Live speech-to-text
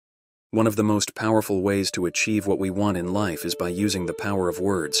One of the most powerful ways to achieve what we want in life is by using the power of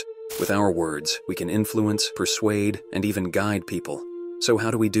words. With our words, we can influence, persuade, and even guide people. So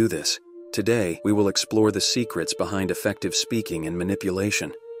how do we do this? Today, we will explore the secrets behind effective speaking and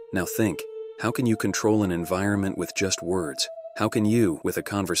manipulation. Now think, how can you control an environment with just words? How can you, with a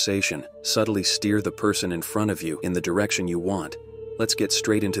conversation, subtly steer the person in front of you in the direction you want? Let's get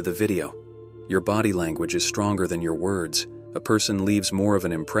straight into the video. Your body language is stronger than your words. A person leaves more of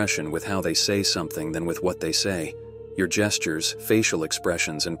an impression with how they say something than with what they say. Your gestures, facial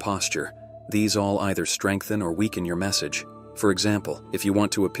expressions, and posture, these all either strengthen or weaken your message. For example, if you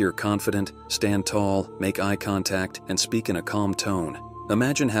want to appear confident, stand tall, make eye contact, and speak in a calm tone.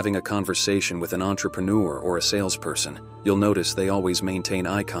 Imagine having a conversation with an entrepreneur or a salesperson. You'll notice they always maintain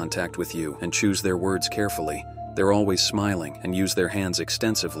eye contact with you and choose their words carefully. They're always smiling and use their hands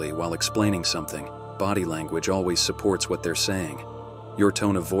extensively while explaining something. Body language always supports what they're saying. Your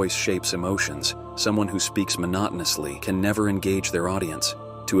tone of voice shapes emotions. Someone who speaks monotonously can never engage their audience.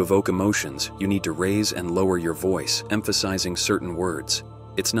 To evoke emotions, you need to raise and lower your voice, emphasizing certain words.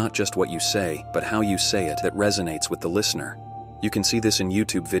 It's not just what you say, but how you say it that resonates with the listener. You can see this in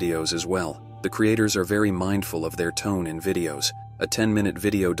YouTube videos as well. The creators are very mindful of their tone in videos. A 10-minute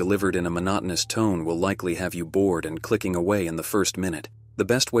video delivered in a monotonous tone will likely have you bored and clicking away in the first minute. The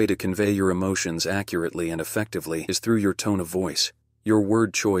best way to convey your emotions accurately and effectively is through your tone of voice. Your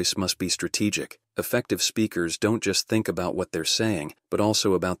word choice must be strategic. Effective speakers don't just think about what they're saying, but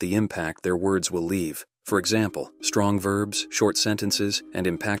also about the impact their words will leave. For example, strong verbs, short sentences, and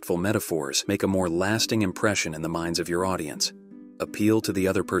impactful metaphors make a more lasting impression in the minds of your audience. Appeal to the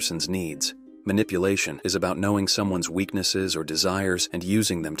other person's needs. Manipulation is about knowing someone's weaknesses or desires and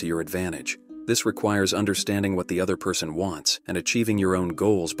using them to your advantage. This requires understanding what the other person wants and achieving your own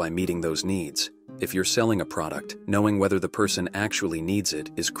goals by meeting those needs. If you're selling a product, knowing whether the person actually needs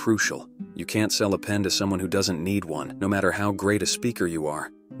it is crucial. You can't sell a pen to someone who doesn't need one, no matter how great a speaker you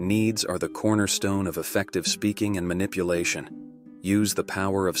are. Needs are the cornerstone of effective speaking and manipulation. Use the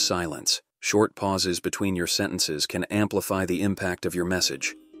power of silence. Short pauses between your sentences can amplify the impact of your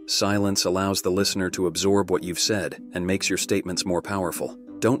message. Silence allows the listener to absorb what you've said and makes your statements more powerful.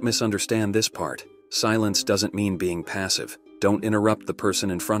 Don't misunderstand this part. Silence doesn't mean being passive. Don't interrupt the person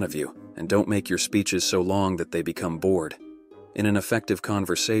in front of you, and don't make your speeches so long that they become bored. In an effective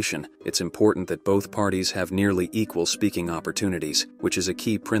conversation, it's important that both parties have nearly equal speaking opportunities, which is a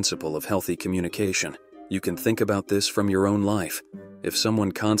key principle of healthy communication. You can think about this from your own life. If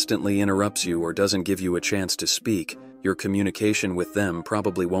someone constantly interrupts you or doesn't give you a chance to speak, your communication with them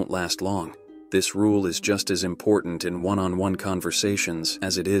probably won't last long. This rule is just as important in one-on-one conversations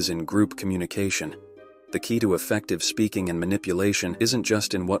as it is in group communication. The key to effective speaking and manipulation isn't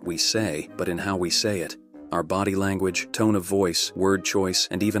just in what we say, but in how we say it. Our body language, tone of voice, word choice,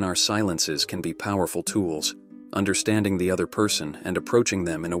 and even our silences can be powerful tools. Understanding the other person and approaching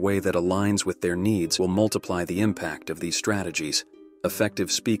them in a way that aligns with their needs will multiply the impact of these strategies.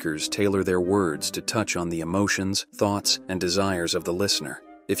 Effective speakers tailor their words to touch on the emotions, thoughts, and desires of the listener.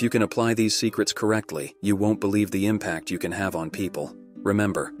 If you can apply these secrets correctly, you won't believe the impact you can have on people.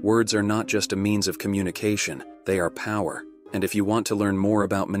 Remember, words are not just a means of communication, they are power. And if you want to learn more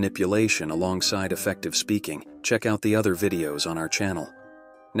about manipulation alongside effective speaking, check out the other videos on our channel.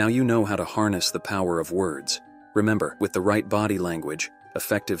 Now you know how to harness the power of words. Remember, with the right body language,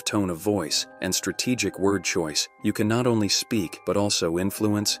 effective tone of voice, and strategic word choice, you can not only speak but also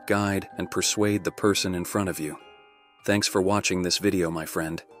influence, guide, and persuade the person in front of you. Thanks for watching this video, my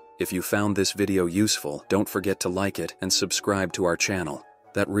friend. If you found this video useful, don't forget to like it and subscribe to our channel.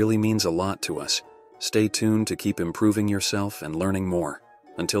 That really means a lot to us. Stay tuned to keep improving yourself and learning more.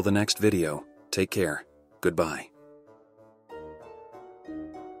 Until the next video, take care. Goodbye.